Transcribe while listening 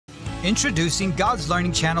Introducing God's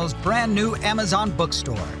Learning Channel's brand new Amazon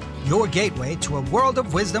bookstore, your gateway to a world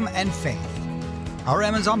of wisdom and faith. Our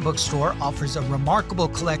Amazon bookstore offers a remarkable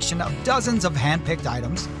collection of dozens of hand-picked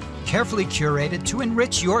items, carefully curated to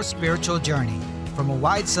enrich your spiritual journey. From a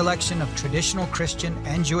wide selection of traditional Christian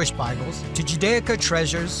and Jewish Bibles to Judaica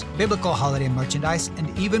treasures, biblical holiday merchandise,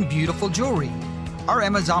 and even beautiful jewelry. Our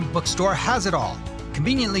Amazon bookstore has it all.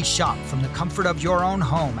 Conveniently shop from the comfort of your own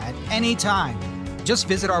home at any time. Just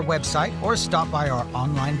visit our website or stop by our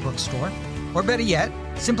online bookstore. Or better yet,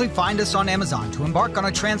 simply find us on Amazon to embark on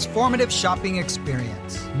a transformative shopping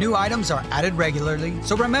experience. New items are added regularly,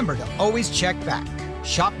 so remember to always check back.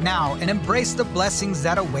 Shop now and embrace the blessings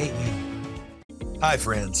that await you. Hi,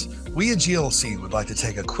 friends. We at GLC would like to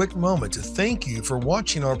take a quick moment to thank you for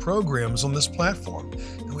watching our programs on this platform,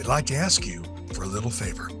 and we'd like to ask you for a little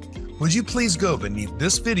favor. Would you please go beneath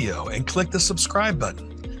this video and click the subscribe button?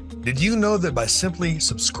 Did you know that by simply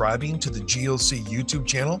subscribing to the GLC YouTube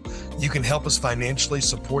channel, you can help us financially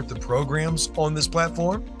support the programs on this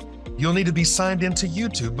platform? You'll need to be signed into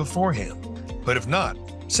YouTube beforehand. But if not,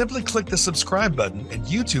 simply click the subscribe button and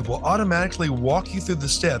YouTube will automatically walk you through the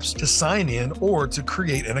steps to sign in or to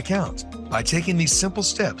create an account. By taking these simple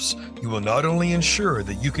steps, you will not only ensure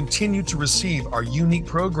that you continue to receive our unique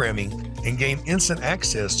programming and gain instant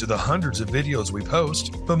access to the hundreds of videos we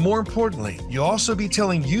post, but more importantly, you'll also be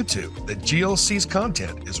telling YouTube that GLC's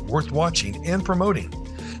content is worth watching and promoting.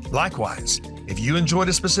 Likewise, if you enjoyed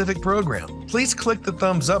a specific program, please click the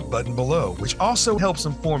thumbs up button below, which also helps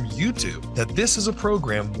inform YouTube that this is a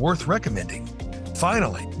program worth recommending.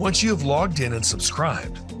 Finally, once you have logged in and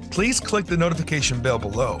subscribed, please click the notification bell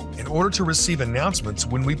below in order to receive announcements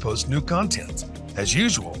when we post new content. As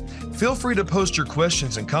usual, feel free to post your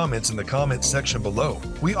questions and comments in the comments section below.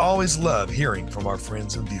 We always love hearing from our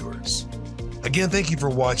friends and viewers. Again, thank you for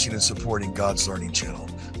watching and supporting God's Learning Channel.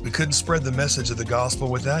 We couldn't spread the message of the gospel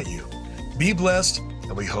without you. Be blessed,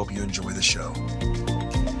 and we hope you enjoy the show.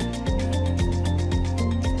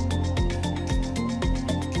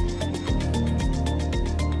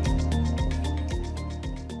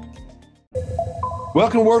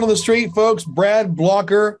 Welcome to Word on the Street, folks. Brad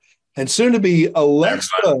Blocker and soon to be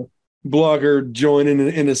Alexa Blocker joining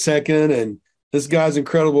in a second. And this guy's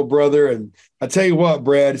incredible brother. And I tell you what,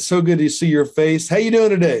 Brad, it's so good to see your face. How you doing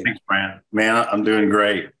today? Thanks, Brad. Man, I'm doing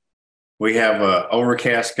great. We have an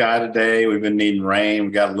overcast sky today. We've been needing rain.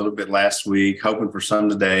 We got a little bit last week, hoping for some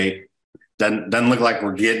today. Doesn't look like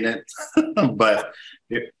we're getting it, but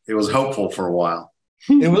it was hopeful for a while.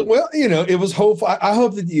 It was, well, it was hopeful. I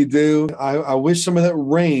hope that you do. I wish some of that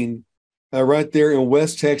rain right there in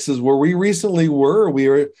West Texas, where we recently were.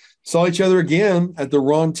 We saw each other again at the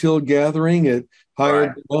Ron Till gathering at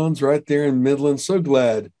Higher Downs right there in Midland. So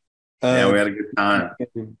glad. Yeah, we had a good time.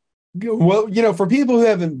 Well, for people who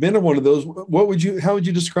haven't been to one of those, how would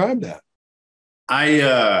you describe that?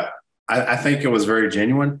 I think it was very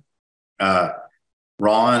genuine.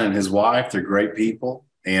 Ron and his wife, they're great people,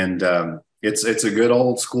 and it's a good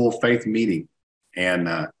old school faith meeting, and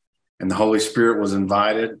the Holy Spirit was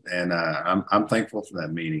invited, and I'm thankful for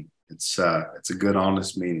that meeting. It's a good,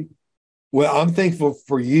 honest meeting. Well, I'm thankful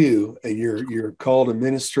for you and your call to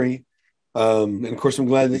ministry. And of course, I'm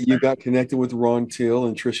glad that you got connected with Ron Till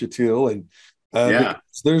and Trisha Till. And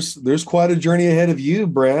there's quite a journey ahead of you,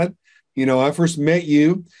 Brad. I first met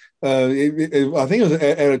you. I think it was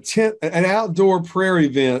at an outdoor prayer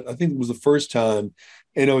event. I think it was the first time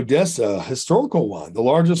in Odessa, a historical one, the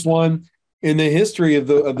largest one in the history of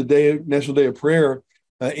the National Day of Prayer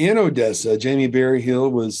in Odessa. Jamie Berryhill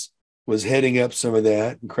was heading up some of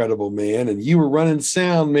that. Incredible, man. And you were running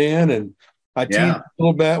sound, man. And I teased a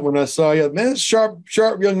little bit when I saw you. Man, sharp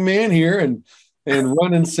young man here and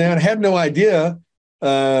running sound. I had no idea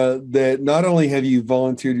that not only have you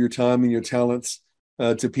volunteered your time and your talents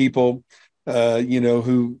to people,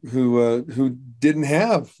 who didn't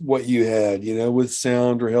have what you had, with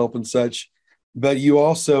sound or help and such, but you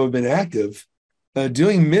also have been active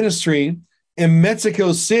doing ministry in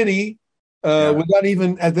Mexico City without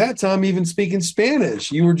even at that time even speaking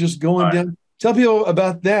Spanish. You were just going down. Tell people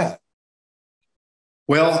about that.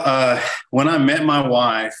 Well, when I met my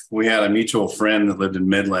wife, we had a mutual friend that lived in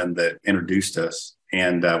Midland that introduced us.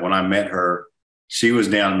 And when I met her, she was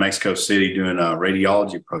down in Mexico City doing a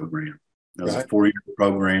radiology program. It was a 4-year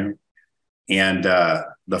program. And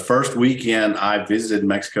the first weekend I visited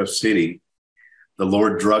Mexico City, the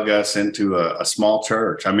Lord drug us into a small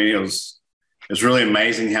church. I mean, it was really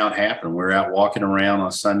amazing how it happened. We were out walking around on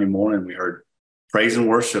a Sunday morning. We heard praise and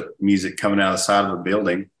worship music coming out of the side of the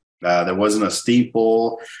building. There wasn't a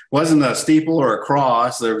steeple or a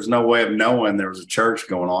cross. There was no way of knowing there was a church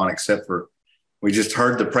going on except for we just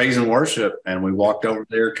heard the praise and worship, and we walked over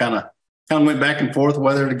there, kind of went back and forth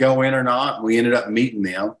whether to go in or not. We ended up meeting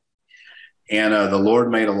them, and the Lord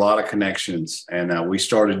made a lot of connections, and we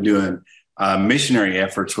started doing missionary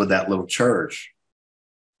efforts with that little church.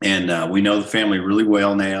 And we know the family really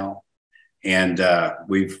well now, and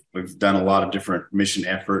we've done a lot of different mission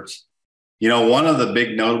efforts. You know, one of the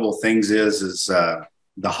big notable things is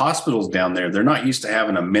the hospitals down there, they're not used to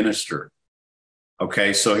having a minister.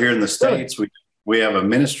 Okay, so here in the States, we have a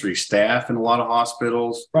ministry staff in a lot of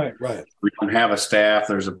hospitals. Right. We don't have a staff.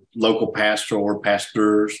 There's a local pastor or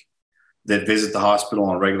pastors that visit the hospital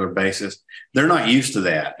on a regular basis. They're not used to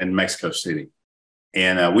that in Mexico City.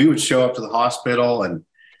 And we would show up to the hospital, and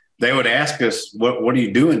they would ask us, what are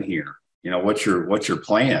you doing here? You know, what's your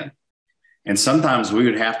plan? And sometimes we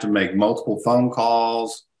would have to make multiple phone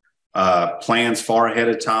calls, plans far ahead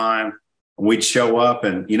of time. We'd show up,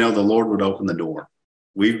 and, you know, the Lord would open the door.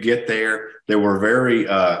 We'd get there. They were very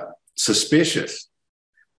suspicious.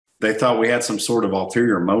 They thought we had some sort of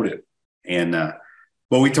ulterior motive. And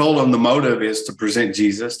but we told them the motive is to present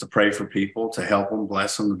Jesus, to pray for people, to help them,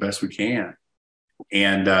 bless them the best we can.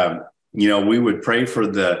 And, you know, we would pray for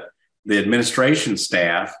the administration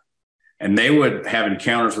staff, and they would have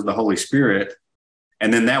encounters with the Holy Spirit.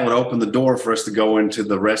 And then that would open the door for us to go into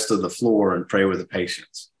the rest of the floor and pray with the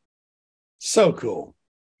patients. So cool.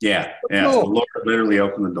 Yeah. Cool. So the Lord literally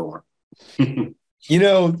opened the door. You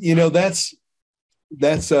know, that's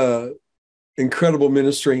incredible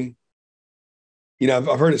ministry. You know,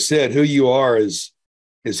 I've heard it said, who you are is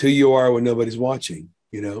who you are when nobody's watching,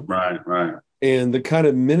 you know? Right. And the kind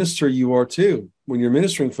of minister you are too, when you're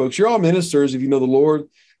ministering folks, you're all ministers if you know the Lord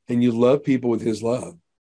and you love people with his love.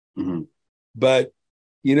 Mm-hmm. But,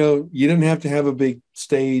 you know, you didn't have to have a big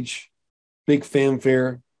stage, big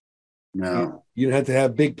fanfare. No. You don't have to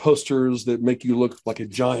have big posters that make you look like a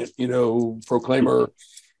giant, you know, proclaimer.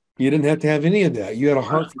 You didn't have to have any of that. You had a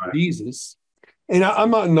heart for Jesus. And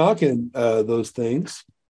I'm not knocking those things.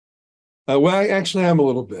 Well, I actually am a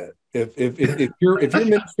little bit. If your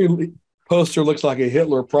ministry poster looks like a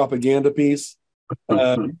Hitler propaganda piece, you're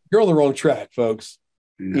on the wrong track, folks.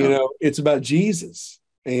 No. You know, it's about Jesus.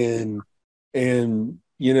 And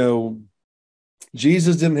you know,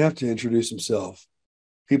 Jesus didn't have to introduce himself.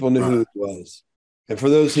 People knew who he was. And for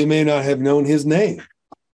those who may not have known his name,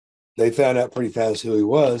 they found out pretty fast who he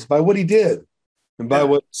was by what he did and by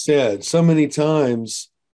what he said. So many times,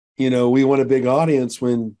 you know, we want a big audience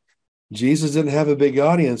when Jesus didn't have a big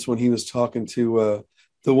audience when he was talking to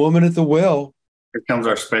the woman at the well. Here comes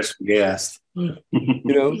our special guest. You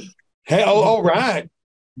know, hey, all right.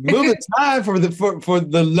 Moving time for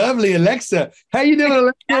the lovely Alexa. How you doing,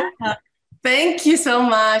 Alexa? Thank you so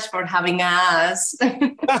much for having us.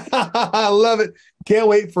 I love it. Can't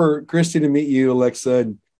wait for Christy to meet you,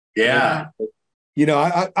 Alexa. Yeah. You know,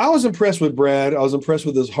 I was impressed with Brad. I was impressed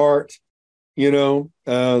with his heart, you know,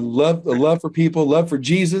 love for people, love for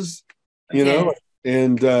Jesus, you know,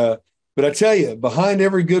 and, but I tell you, behind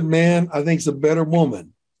every good man, I think is a better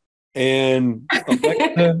woman. And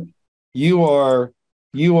Alexa, you are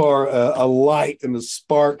a light and a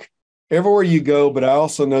spark everywhere you go, but I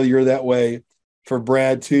also know you're that way for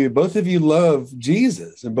Brad too. Both of you love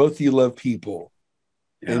Jesus and both of you love people.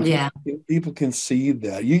 And people can see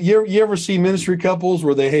that. You ever see ministry couples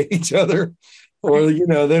where they hate each other, or you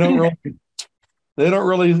know they don't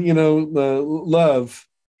really you know love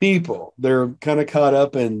people. They're kind of caught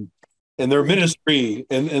up in their ministry,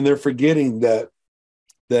 and they're forgetting that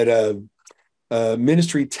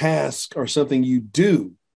ministry tasks are something you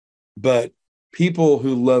do, but people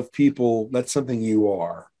who love people, that's something you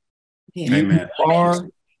are. Yeah. Amen. You are.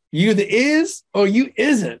 You the is or you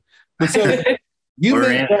isn't. But so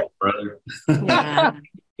We're in it, brother.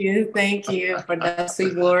 Thank you for that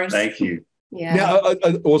sweet words. Thank you. Yeah. Now,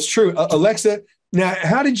 well, it's true. Alexa, now,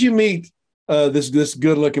 how did you meet this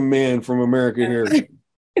good-looking man from America here?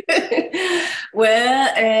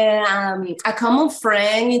 Well, a common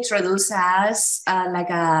friend introduced us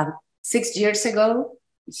like 6 years ago.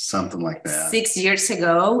 Something like that. 6 years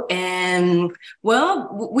ago. And,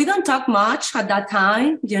 well, we don't talk much at that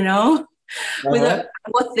time, you know. I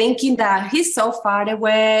was thinking that he's so far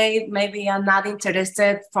away. Maybe I'm not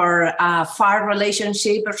interested for a far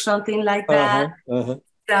relationship or something like that.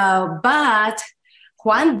 So, but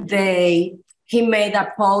one day he made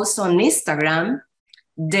a post on Instagram,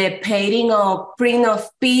 the painting of Prince of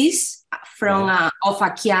Peace from of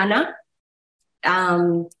Akiana.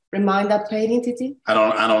 Remind that painting, Titi? I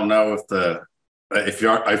don't know if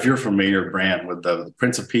you're familiar, Brant, with the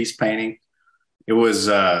Prince of Peace painting. It was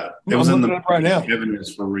in the right now. Heaven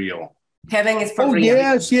is for real. Heaven is for Oh, real.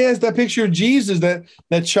 yes, that picture of Jesus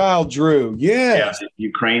that child drew. Yes. Yeah,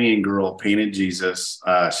 Ukrainian girl painted Jesus.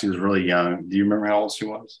 She was really young. Do you remember how old she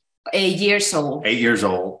was? 8 years old. 8 years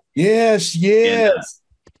old. Yes.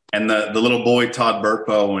 And the little boy Todd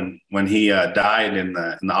Burpo, when he died in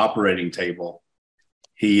the operating table,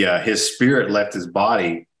 his spirit left his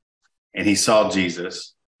body, and he saw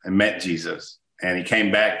Jesus and met Jesus, and he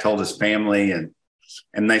came back, told his family,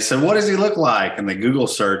 and they said, "What does he look like?" And they Google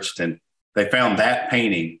searched, and they found that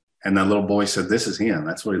painting, and the little boy said, "This is him.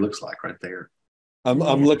 That's what he looks like right there."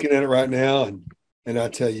 I'm looking at it right now, and I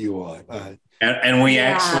tell you what. And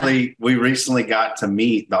we recently got to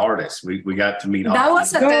meet the artist. We got to meet. That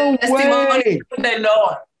was a testimony from the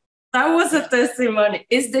Lord. That was a testimony.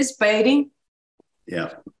 Is this painting?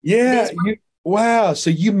 Yeah. Wow. So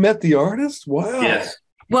you met the artist? Wow. Yes.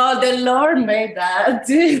 Well, the Lord made that.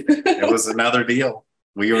 It was another deal.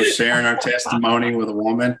 We were sharing our testimony with a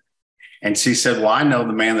woman, and she said, "Well, I know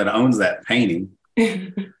the man that owns that painting."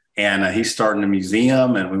 And he's starting a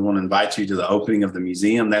museum, and we want to invite you to the opening of the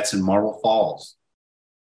museum. That's in Marble Falls.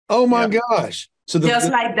 Oh my gosh. So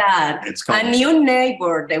just like that. It's called, a new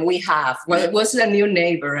neighbor that we have. Well, it was a new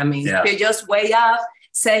neighbor. I mean, you just wake up,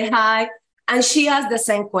 say hi. And she asked the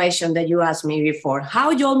same question that you asked me before.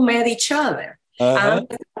 How y'all met each other? And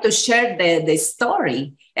to share the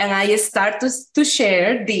story. And I start to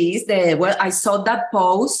share this. I saw that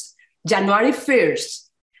post January 1st.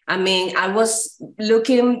 I mean, I was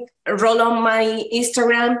roll on my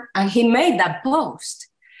Instagram, and he made that post.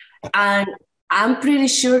 And I'm pretty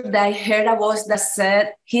sure that I heard a voice that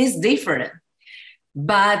said, he's different.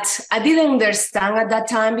 But I didn't understand at that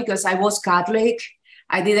time because I was Catholic.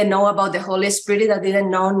 I didn't know about the Holy Spirit. I didn't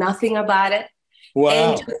know nothing about it. Wow.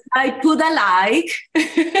 And I put a like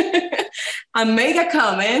and make a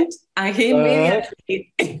comment, and he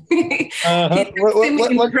immediately he texted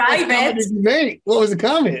me in private. Did you make? What was the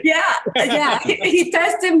comment? Yeah. He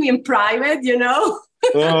texted me in private,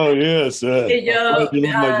 Oh, yes. I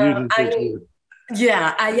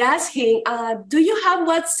asked him, do you have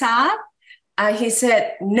WhatsApp? And he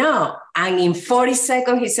said, no. And in 40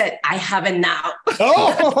 seconds, he said, I have it now.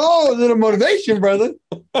 A little motivation, brother.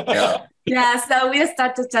 Yeah, so we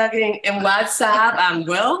started talking in WhatsApp, and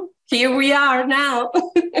well, here we are now.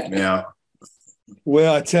 Yeah.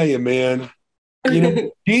 Well, I tell you, man,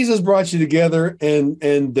 Jesus brought you together, and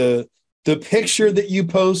the picture that you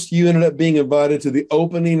post, you ended up being invited to the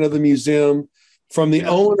opening of the museum from the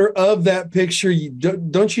owner of that picture.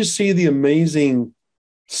 Don't you see the amazing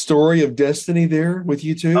story of destiny there with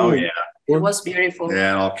you two? Oh, yeah. It was beautiful.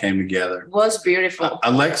 Yeah, it all came together. It was beautiful.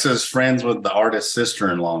 Alexa's friends with the artist's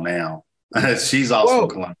sister-in-law now. She's also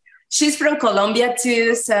Colombian. She's from Colombia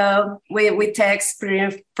too, so we text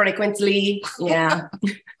pretty frequently. Yeah.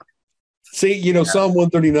 See, Psalm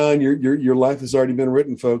 139, your life has already been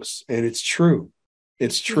written, folks, and it's true.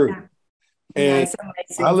 It's true. Yeah. And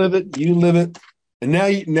I live it, you live it. And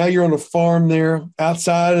now you're on a farm there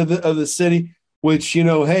outside of the city, which,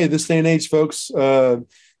 hey, this day and age, folks, look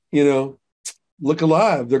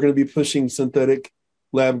alive. They're going to be pushing synthetic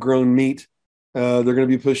lab-grown meat. They're going to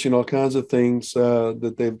be pushing all kinds of things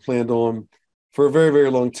that they've planned on for a very, very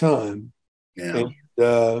long time. Yeah.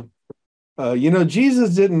 And,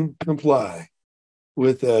 Jesus didn't comply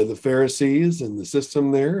with the Pharisees and the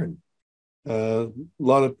system there. And a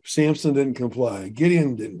lot of Samson didn't comply.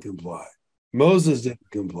 Gideon didn't comply. Moses didn't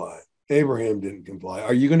comply. Abraham didn't comply.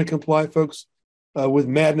 Are you going to comply, folks, with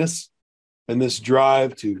madness and this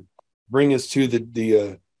drive to bring us to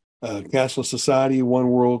the cashless society, one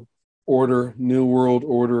world order, new world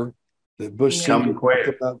order that Bush coming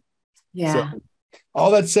quick? Yeah. So,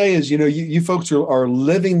 all that say is, you folks are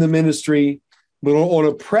living the ministry, but on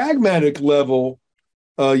a pragmatic level,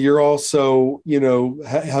 you're also,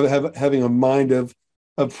 having a mind of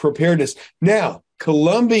preparedness. Now,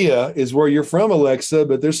 Colombia is where you're from, Alexa,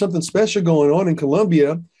 but there's something special going on in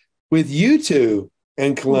Colombia with you two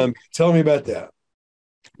and Colombia. Tell me about that.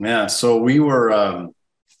 Yeah. So we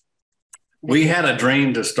had a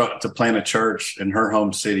dream to plant a church in her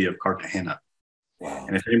home city of Cartagena. Wow.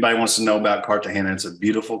 And if anybody wants to know about Cartagena, it's a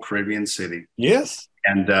beautiful Caribbean city. Yes.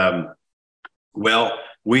 And,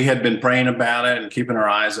 we had been praying about it and keeping our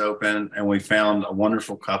eyes open, and we found a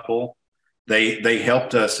wonderful couple. They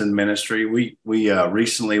helped us in ministry. We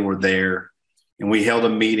recently were there, and we held a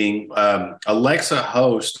meeting. Alexa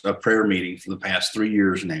hosts a prayer meeting for the past 3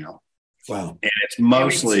 years now. Wow. And it's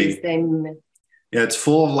mostly, it's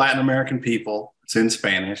full of Latin American people. It's in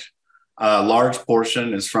Spanish. A large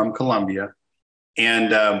portion is from Colombia.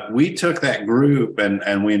 And we took that group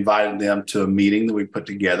and we invited them to a meeting that we put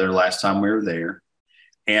together last time we were there.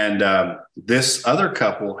 And this other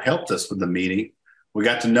couple helped us with the meeting. We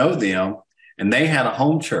got to know them, and they had a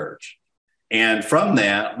home church. And from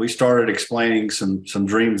that, we started explaining some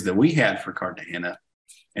dreams that we had for Cartagena.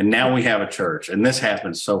 And now we have a church, and this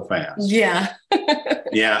happens so fast. Yeah.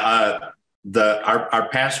 Yeah. Our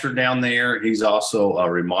pastor down there, he's also a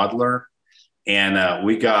remodeler. And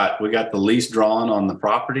we got the lease drawn on the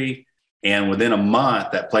property. And within a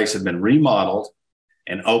month, that place had been remodeled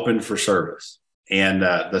and opened for service. And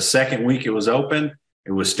the second week it was open,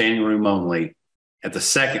 it was standing room only at the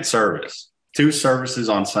second service, 2 services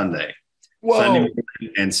on Sunday, Sunday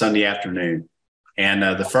morning and Sunday afternoon. And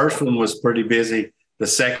the first one was pretty busy. The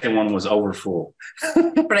second one was over full.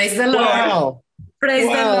 Praise the Lord. Wow. Praise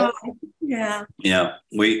the Lord. Yeah. Yeah.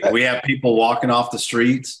 We have people walking off the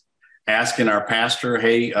streets asking our pastor,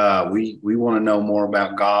 hey, we want to know more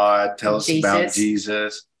about God. Tell us about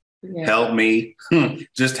Jesus. Yeah. Help me.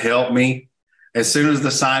 Just help me. As soon as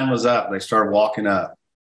the sign was up, they started walking up.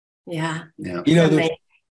 Yeah. Yeah. You know,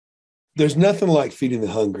 there's nothing like feeding the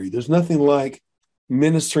hungry. There's nothing like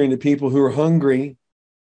ministering to people who are hungry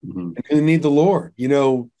and who need the Lord. You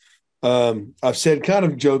know, I've said kind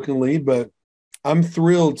of jokingly, but I'm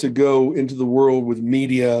thrilled to go into the world with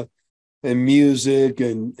media and music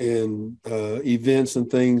and events and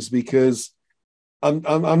things, because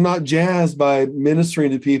I'm not jazzed by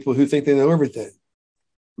ministering to people who think they know everything,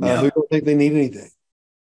 who don't think they need anything.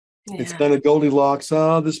 Yeah. It's kind of Goldilocks.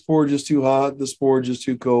 Oh, this porridge is too hot. This porridge is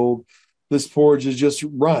too cold. This porridge is just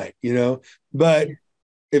right, you know. But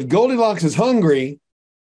if Goldilocks is hungry,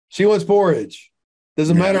 she wants porridge.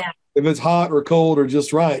 Doesn't matter if it's hot or cold or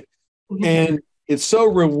just right. And it's so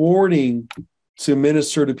rewarding to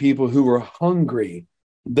minister to people who are hungry.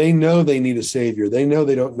 They know they need a savior. They know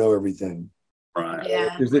they don't know everything. Right.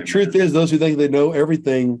 Yeah. Because the truth is, those who think they know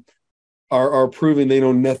everything are proving they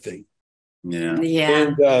know nothing. Yeah.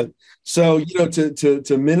 Yeah. And so, you know,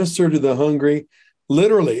 to minister to the hungry,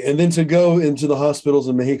 literally, and then to go into the hospitals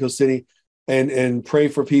in Mexico City and pray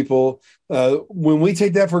for people. When we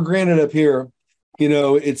take that for granted up here, you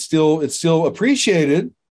know, it's still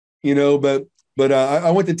appreciated, you know, but I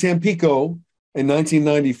went to Tampico in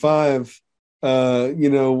 1995. You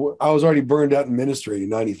know, I was already burned out in ministry in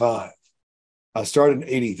 95. I started in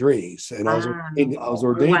 83, and I was ordained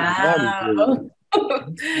in 93.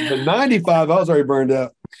 But 95, I was already burned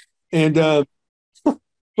out. And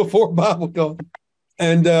before Bible college.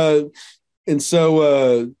 And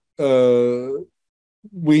so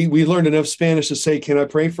we learned enough Spanish to say, can I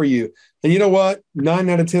pray for you? And you know what? 9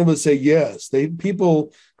 out of 10 would say yes.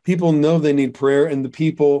 People know they need prayer, and the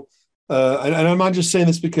people, and I'm not just saying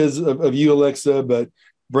this because of you, Alexa, but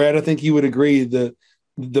Brad, I think you would agree, the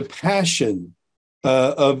passion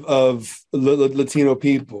of Latino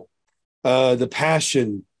people, the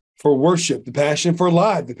passion for worship, the passion for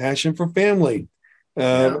life, the passion for family,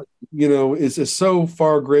 you know, is so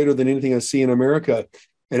far greater than anything I see in America.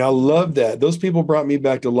 And I love that. Those people brought me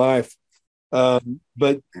back to life. But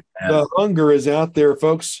the hunger is out there,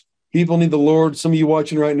 folks. People need the Lord. Some of you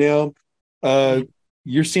watching right now,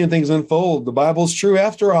 you're seeing things unfold. The Bible's true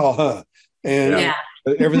after all, huh? And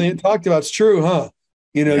everything it talked about is true, huh?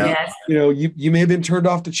 You know, you may have been turned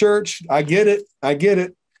off to church. I get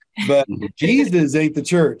it. But Jesus ain't the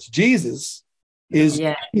church. Jesus is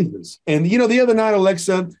Jesus. And, you know, the other night,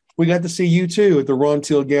 Alexa, we got to see you too at the Ron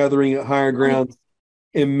Till gathering at Higher Ground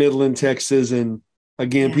in Midland, Texas. And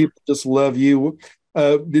again, people just love you.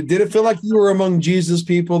 Did it feel like you were among Jesus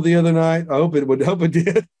people the other night? I hope it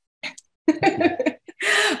did.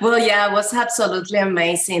 Well, yeah, it was absolutely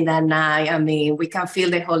amazing that night. I mean, we can feel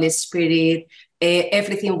the Holy Spirit.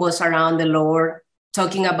 Everything was around the Lord,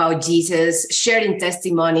 talking about Jesus, sharing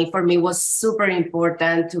testimony. For me, was super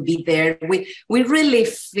important to be there. We really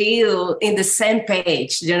feel in the same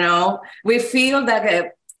page, you know. We feel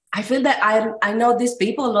that I feel that I know these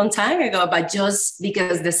people a long time ago, but just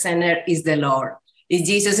because the center is the Lord, is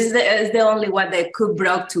Jesus, is the only one that could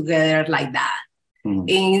bring together like that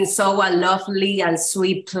in so a lovely and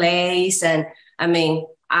sweet place. And I mean,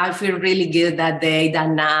 I feel really good that day, that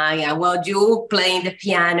night. And well, you playing the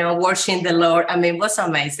piano, worshiping the Lord. I mean, it was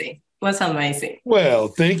amazing. It was amazing. Well,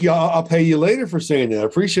 thank you. I'll pay you later for saying that. I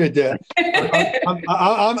appreciate that.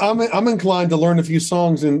 I'm inclined to learn a few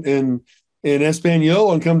songs in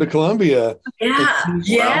Espanol and come to Colombia.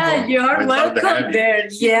 Yeah, you're welcome there.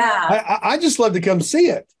 Yeah. I just love to come see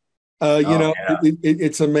it.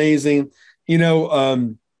 It's amazing. You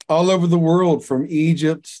know, all over the world, from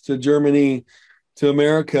Egypt to Germany to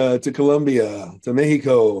America to Colombia to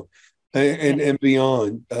Mexico and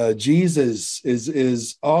beyond. Jesus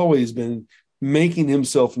is always been making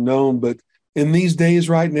himself known, but in these days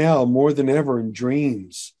right now, more than ever, in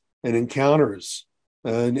dreams and encounters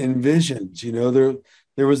and in visions. You know,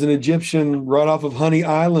 there was an Egyptian right off of Honey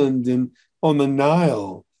Island and on the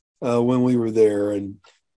Nile when we were there, and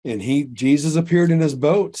Jesus appeared in his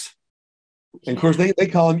boat. And of course, they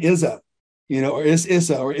call him Izza, you know, or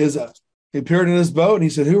Issa or Izza. He appeared in his boat and he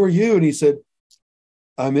said, "Who are you?" And he said,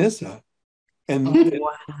 "I'm Issa." And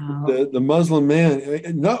the Muslim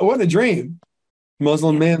man, no, it wasn't a dream.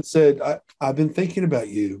 Muslim man said, I've been thinking about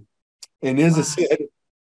you. And Izza said,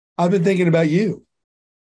 "I've been thinking about you."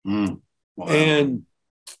 Wow. And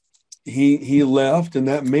he left, and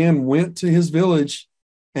that man went to his village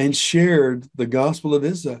and shared the gospel of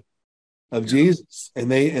Izza, of Jesus, and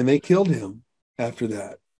they killed him after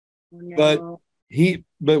that. No.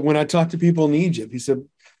 But when I talked to people in Egypt, he said,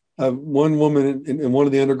 one woman in one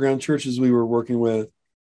of the underground churches we were working with,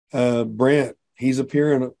 Brant, he's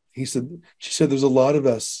appearing. She said, there's a lot of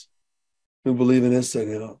us who believe in Issa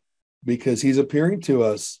now because he's appearing to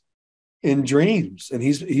us in dreams, and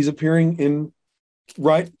he's appearing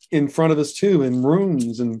right in front of us too in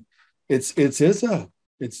rooms, and it's Issa,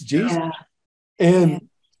 it's Jesus, and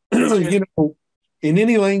you know, in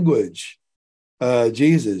any language,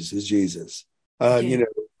 Jesus is Jesus. You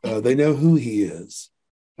know, they know who he is.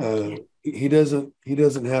 He doesn't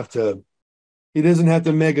have to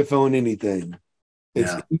megaphone anything.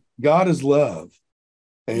 God is love,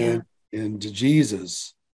 and to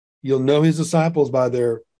Jesus, you'll know his disciples by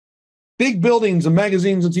their big buildings and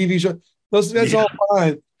magazines and TV shows. That's all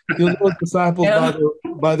fine. You'll know his disciples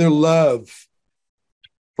by their love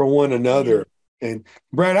for one another. And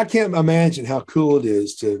Brad, I can't imagine how cool it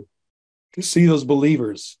is to see those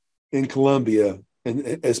believers in Colombia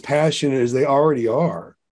and as passionate as they already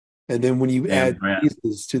are. And then when you add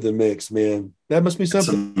Jesus to the mix, man, that must be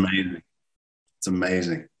something. It's amazing. It's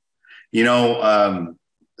amazing. You know,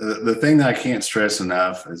 the thing that I can't stress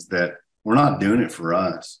enough is that we're not doing it for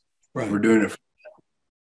us. Right. We're doing it for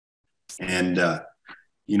them. And,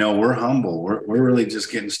 you know, we're humble. We're really just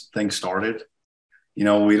getting things started. You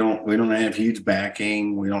know, we don't have huge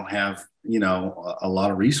backing. We don't have, you know, a lot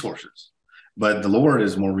of resources, but the Lord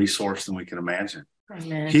is more resourced than we can imagine.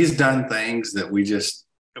 Amen. He's done things that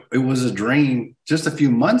it was a dream just a few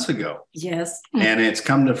months ago. Yes. And it's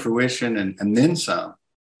come to fruition and then some.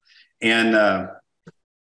 And,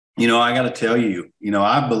 you know, I got to tell you, you know,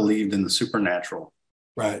 I believed in the supernatural.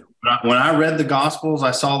 Right. When I read the Gospels,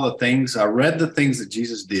 I read the things that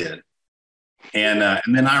Jesus did. And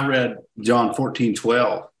then I read John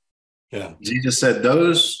 14:12. Yeah. Jesus said,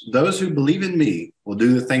 those who believe in me will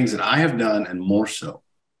do the things that I have done and more so.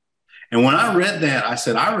 And when I read that, I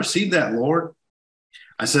said, I received that, Lord.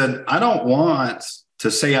 I said, I don't want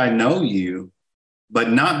to say I know you,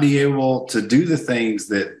 but not be able to do the things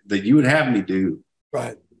that you would have me do.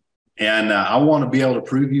 Right. And I want to be able to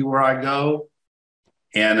prove you where I go.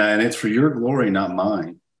 And it's for your glory, not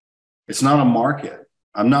mine. It's not a market.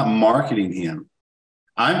 I'm not marketing him.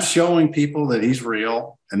 I'm showing people that he's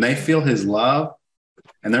real and they feel his love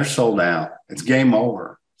and they're sold out. It's game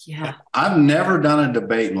over. Yeah. I've never done a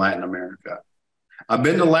debate in Latin America. I've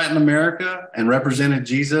been to Latin America and represented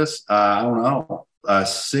Jesus, I don't know,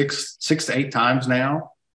 6 to 8 times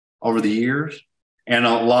now over the years. And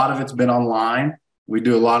a lot of it's been online. We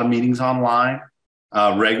do a lot of meetings online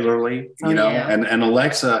regularly, you know, and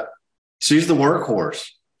Alexa, she's the workhorse.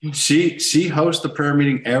 She hosts the prayer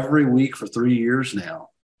meeting every week for 3 years now.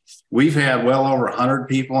 We've had well over 100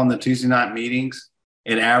 people on the Tuesday night meetings.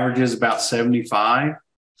 It averages about 75.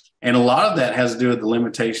 And a lot of that has to do with the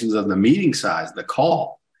limitations of the meeting size, the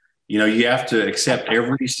call. You know, you have to accept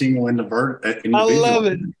every single individual. I love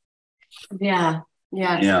it. Yeah.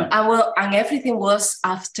 And everything was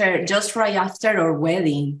just right after our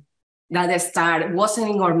wedding that started. It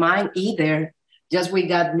wasn't in our mind either. Just we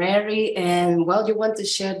got married, and you want to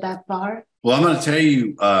share that part? Well, I'm going to tell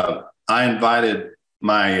you, I invited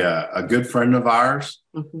a good friend of ours.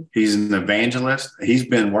 Mm-hmm. He's an evangelist. He's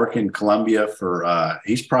been working in Colombia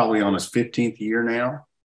he's probably on his 15th year now.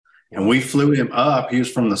 And we flew him up. He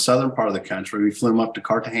was from the southern part of the country. We flew him up to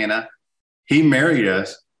Cartagena. He married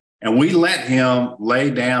us, and we let him lay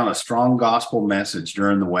down a strong gospel message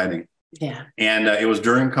during the wedding. Yeah. And it was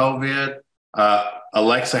during COVID.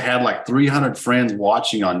 Alexa had like 300 friends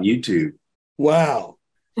watching on YouTube. Wow.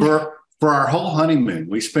 For our whole honeymoon,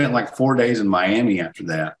 we spent like 4 days in Miami after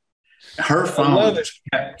that. Her phone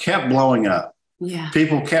kept blowing up. Yeah.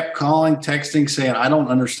 People kept calling, texting, saying, I don't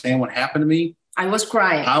understand what happened to me. I was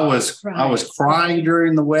crying. I was crying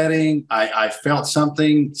during the wedding. I felt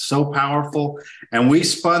something so powerful. And we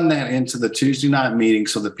spun that into the Tuesday night meeting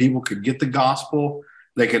so that people could get the gospel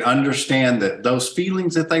they could understand that those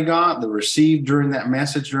feelings that they got, that received during that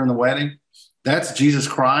message during the wedding, that's Jesus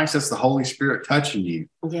Christ. That's the Holy Spirit touching you.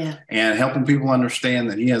 Yeah. And helping people understand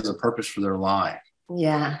that he has a purpose for their life.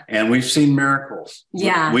 Yeah. And we've seen miracles.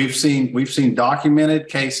 Yeah. We've seen documented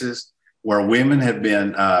cases where women have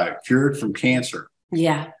been cured from cancer.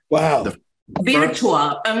 Yeah. Wow.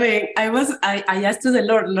 Virtual. I mean, I asked to the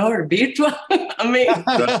Lord, virtual. I mean,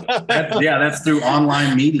 that's through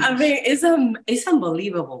online meetings. I mean, it's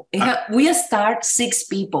unbelievable. We start 6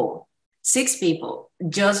 people.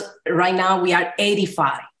 Just right now, we are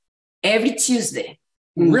 85 every Tuesday.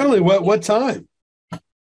 Really? What time?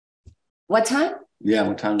 What time? Yeah,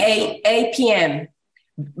 what time? 8 p.m.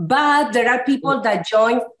 But there are people that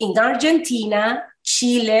join in Argentina,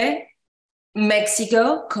 Chile,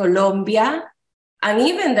 Mexico, Colombia, and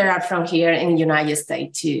even there are from here in the United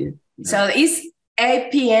States too. Yeah. So it's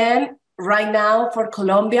 8 p.m. right now for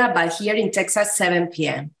Colombia, but here in Texas, 7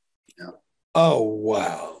 p.m. Yeah. Oh,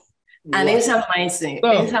 wow. And it's amazing.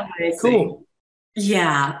 So it's amazing. Cool.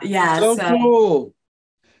 Yeah. So cool.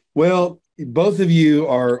 Well, both of you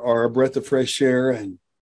are a breath of fresh air, and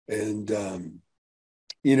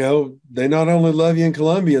you know, they not only love you in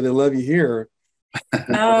Colombia, they love you here.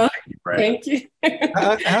 Oh, thank you.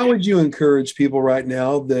 How would you encourage people right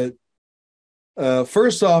now that,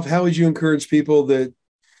 first off, how would you encourage people that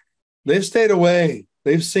they've stayed away,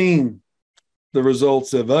 they've seen the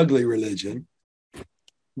results of ugly religion,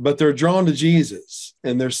 but they're drawn to Jesus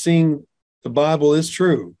and they're seeing the Bible is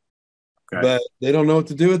true, but they don't know what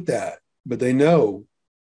to do with that. But they know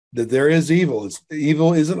that there is evil.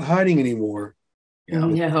 Evil isn't hiding anymore.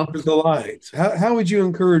 Yeah. There's the light. How would you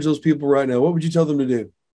encourage those people right now? What would you tell them to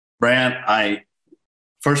do? Brant,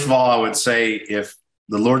 first of all, I would say, if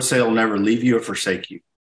the Lord said he'll never leave you or forsake you,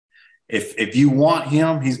 if you want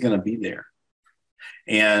him, he's going to be there.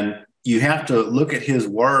 And you have to look at his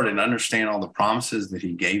word and understand all the promises that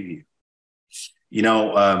he gave you. You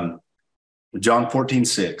know, John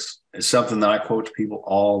 14:6 is something that I quote to people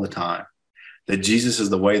all the time, that Jesus is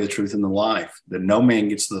the way, the truth, and the life, that no man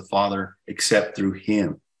gets to the Father except through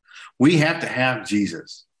him. We have to have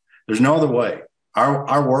Jesus. There's no other way.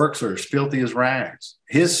 Our works are as filthy as rags.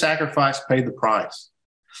 His sacrifice paid the price.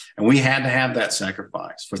 And we had to have that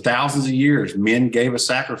sacrifice. For thousands of years, men gave a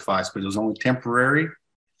sacrifice, but it was only temporary,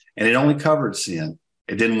 and it only covered sin.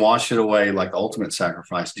 It didn't wash it away like the ultimate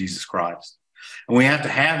sacrifice, Jesus Christ. And we have to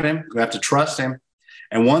have him. We have to trust him.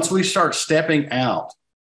 And once we start stepping out,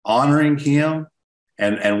 honoring him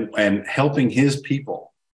and helping his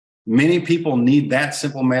people, many people need that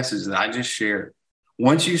simple message that I just shared.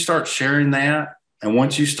 Once you start sharing that, and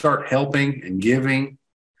once you start helping and giving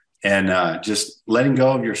and just letting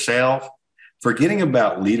go of yourself, forgetting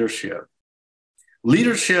about leadership.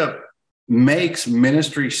 Leadership makes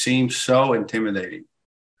ministry seem so intimidating.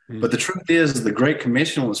 But the truth is, the Great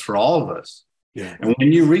Commission was for all of us. Yeah. And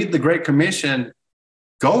when you read the Great Commission,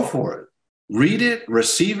 go for it. Read it,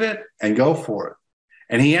 receive it, and go for it.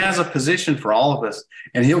 And he has a position for all of us,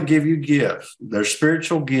 and he'll give you gifts. They're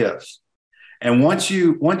spiritual gifts. And once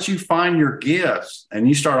you find your gifts and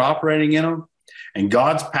you start operating in them, and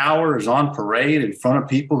God's power is on parade in front of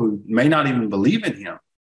people who may not even believe in him,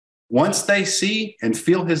 once they see and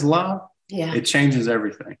feel his love, it changes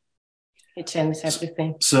everything. It changes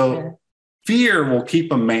everything. So fear will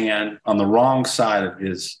keep a man on the wrong side of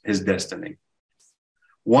his destiny.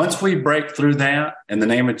 Once we break through that in the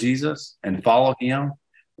name of Jesus and follow him,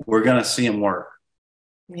 we're going to see him work.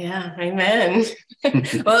 Yeah, amen.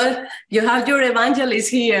 Well, you have your evangelist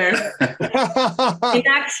here. In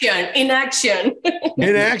action. In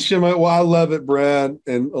action. Well, I love it, Brad.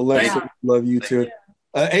 And Alexa, love you too.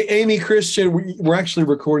 Amy Christian, we're actually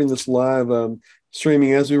recording this live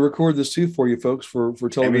streaming as we record this too for you folks for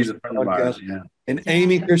television podcast. And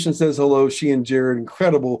Amy Christian says hello. She and Jared,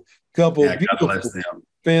 incredible couple, beautiful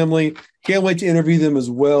family. Can't wait to interview them as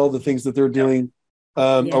well. The things that they're doing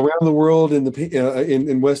around the world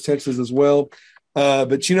in West Texas as well.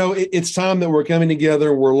 But you know, it's time that we're coming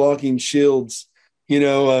together and we're locking shields. You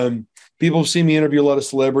know, people have seen me interview a lot of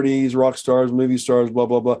celebrities, rock stars, movie stars, blah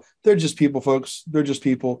blah blah. They're just people, folks. They're just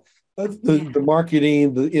people. The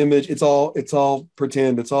marketing, the image, it's all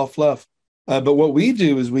pretend, it's all fluff. But what we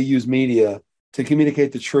do is we use media to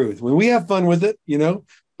communicate the truth. When we have fun with it, you know,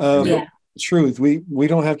 truth. We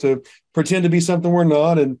don't have to pretend to be something we're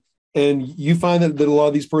not. And you find that a lot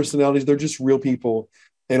of these personalities, they're just real people.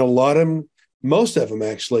 And a lot of them, most of them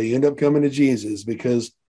actually end up coming to Jesus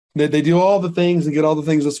because they do all the things and get all the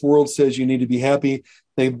things this world says you need to be happy.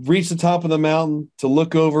 They reach the top of the mountain to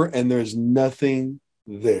look over and there's nothing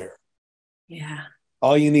there. Yeah.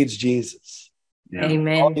 All you need is Jesus. Yeah.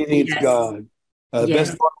 Amen. All you need is God. The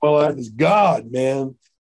best part of my life is God, man.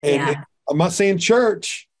 And I'm not saying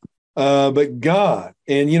church, but God.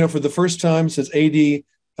 And, for the first time since AD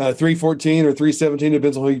 314 or 317,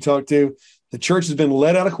 depends on who you talk to, the church has been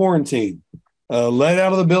let out of quarantine, let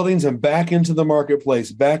out of the buildings and back into the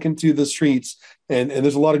marketplace, back into the streets. And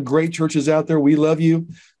there's a lot of great churches out there. We love you.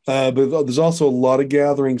 But there's also a lot of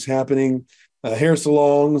gatherings happening, hair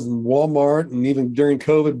salons and Walmart, and even during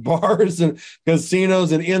COVID, bars and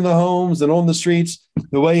casinos and in the homes and on the streets,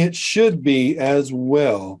 the way it should be as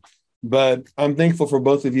well. But I'm thankful for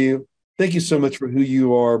both of you. Thank you so much for who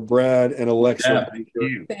you are, Brad and Alexa. Yeah, thank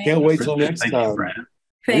you. Can't wait till next time.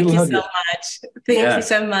 Thank you so much. Thank you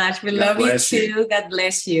so much. We love you too. God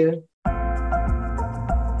bless you.